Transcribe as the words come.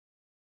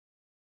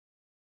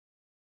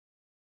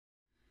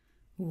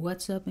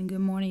What's up and good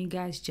morning, you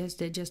guys. Just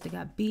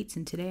got beats,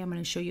 and today I'm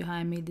going to show you how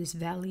I made this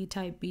Valee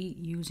type beat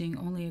using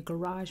only a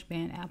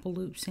GarageBand Apple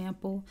Loop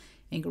sample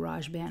and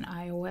GarageBand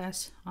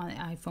iOS on the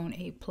iPhone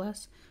 8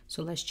 Plus.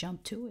 So let's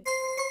jump to it.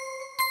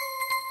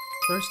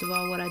 First of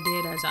all, what I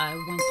did is I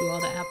went through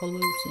all the Apple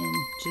loops and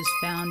just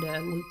found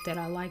a loop that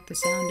I like the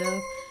sound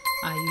of.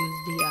 I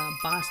used the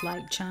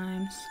boss-like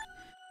chimes.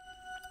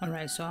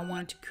 Alright, so I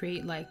wanted to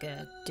create like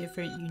a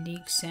different,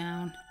 unique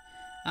sound.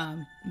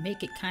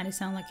 Make it kind of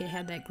sound like it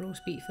had that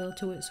gross beat feel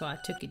to it, so I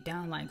took it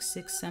down like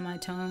 6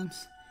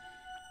 semitones.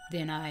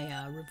 Then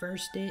I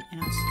reversed it and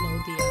I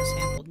slowed the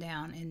sample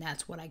down, and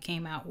that's what I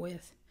came out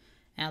with.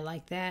 And I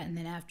like that. And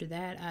then after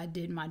that I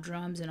did my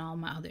drums and all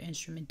my other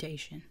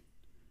instrumentation.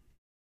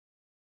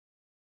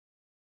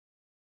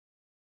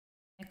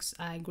 Next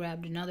I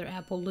grabbed another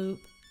Apple loop,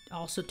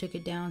 also took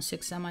it down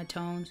 6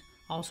 semitones,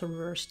 also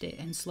reversed it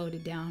and slowed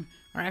it down.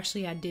 Or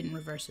actually I didn't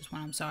reverse this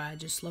one, I'm sorry, I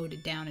just slowed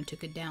it down and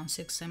took it down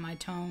 6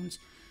 semitones.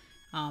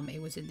 It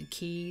was in the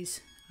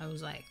keys. I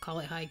was like, call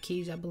it high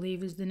keys, I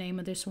believe is the name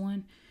of this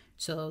one.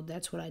 So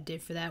that's what I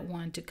did for that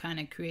one, to kind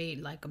of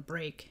create like a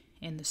break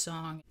in the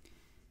song.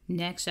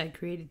 Next I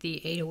created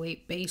the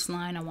 808 bass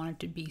line. I wanted it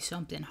to be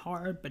something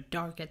hard but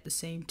dark at the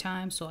same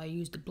time, so I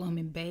used the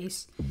blooming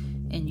bass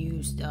and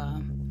used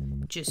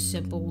just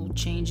simple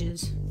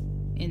changes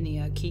in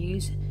the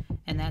keys,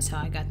 and that's how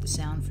I got the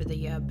sound for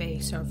the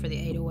bass, or for the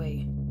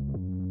 808.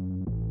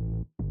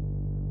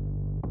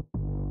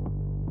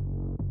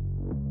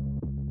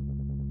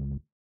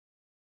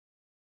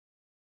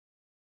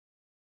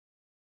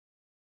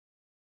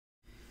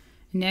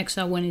 Next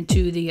I went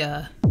into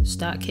the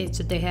stock kits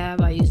that they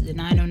have. I used the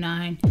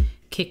 909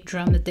 kick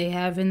drum that they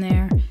have in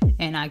there,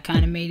 and I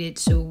kind of made it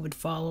so it would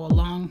follow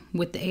along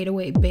with the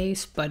 808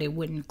 bass, but it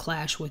wouldn't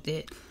clash with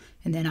it.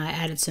 And then I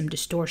added some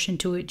distortion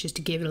to it just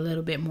to give it a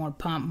little bit more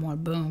pump, more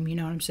boom, you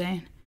know what I'm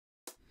saying?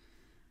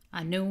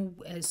 I knew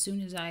as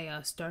soon as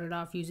I started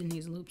off using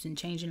these loops and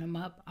changing them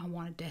up, I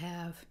wanted to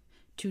have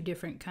 2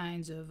 different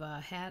kinds of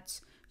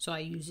hats. So I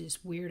used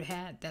this weird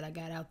hat that I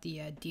got out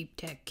the Deep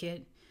Tech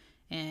kit,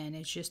 and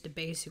it's just a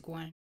basic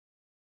one.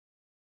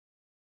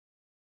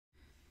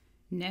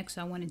 Next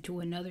I went into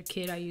another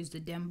kit. I used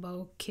the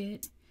Dembo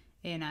kit,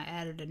 and I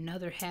added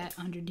another hat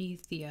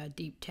underneath the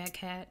Deep Tech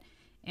hat,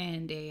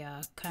 and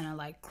a kind of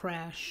like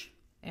crash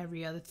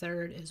every other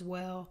third as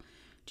well,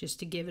 just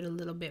to give it a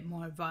little bit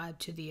more vibe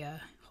to the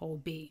whole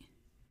beat.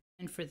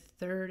 And for the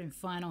third and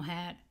final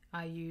hat,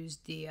 I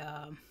used the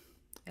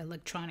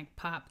electronic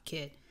pop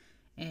kit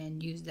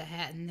and used the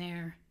hat in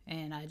there,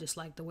 and I just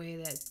like the way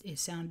that it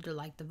sounded,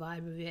 like the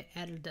vibe of it.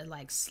 Added the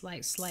like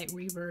slight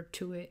reverb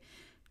to it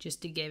just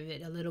to give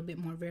it a little bit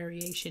more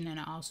variation, and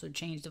I also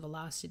changed the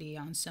velocity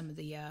on some of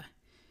the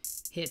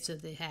hits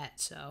of the hat.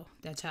 So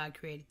that's how I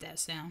created that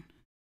sound.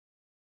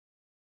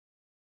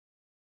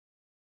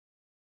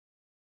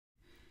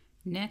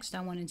 Next I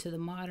went into the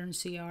modern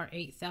CR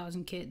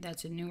 8000 kit.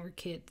 That's a newer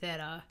kit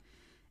that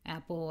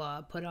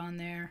Apple put on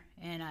there,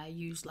 and I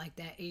used like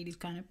that 80s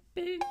kind of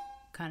big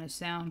kind of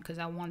sound because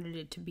I wanted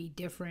it to be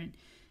different.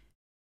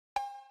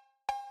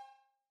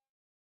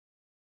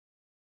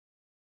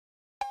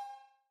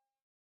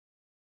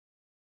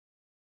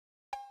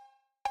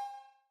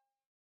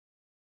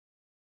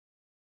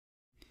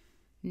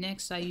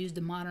 Next I used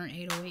the modern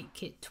 808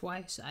 kit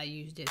twice. I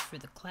used it for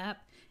the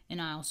clap,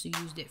 and I also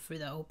used it for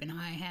the open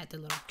hi-hat, the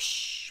little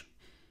ksh,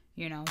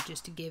 you know,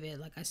 just to give it,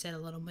 like I said, a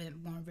little bit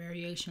more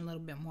variation, a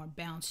little bit more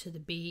bounce to the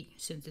beat.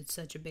 Since it's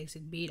such a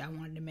basic beat, I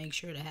wanted to make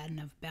sure it had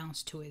enough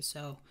bounce to it.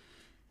 So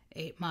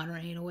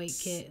modern 808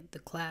 kit, the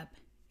clap,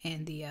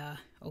 and the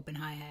open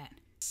hi-hat.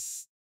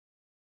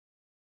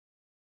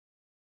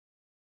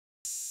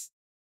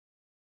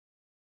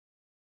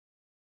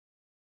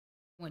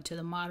 Went to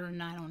the modern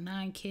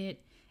 909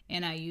 kit,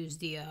 and I used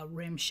the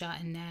rim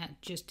shot in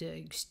that just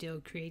to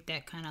still create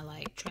that kind of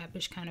like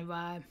trappish kind of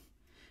vibe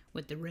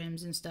with the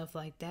rims and stuff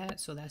like that.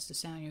 So that's the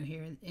sound you'll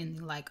hear in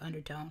the like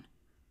undertone.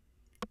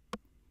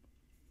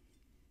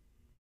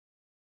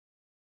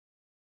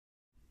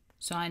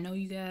 So I know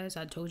you guys,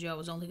 I told you I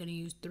was only going to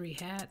use 3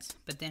 hats,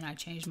 but then I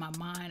changed my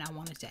mind. I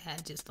wanted to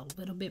add just a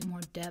little bit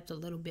more depth, a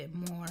little bit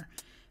more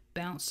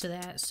bounce to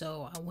that.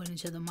 So I went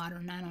into the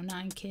modern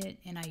 909 kit,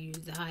 and I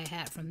used the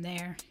hi-hat from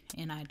there,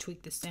 and I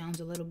tweaked the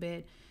sounds a little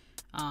bit.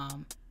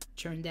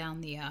 Turned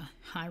down the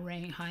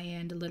high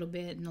end a little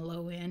bit and the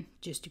low end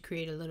just to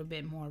create a little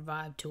bit more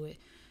vibe to it.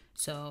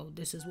 So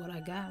this is what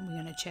I got. We're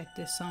gonna check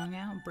this song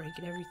out, break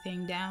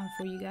everything down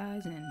for you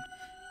guys, and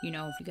you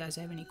know, if you guys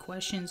have any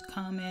questions,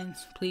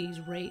 comments, please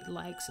rate,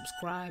 like,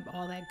 subscribe,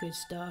 all that good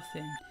stuff,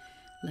 and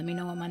let me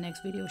know what my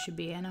next video should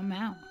be, and I'm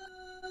out.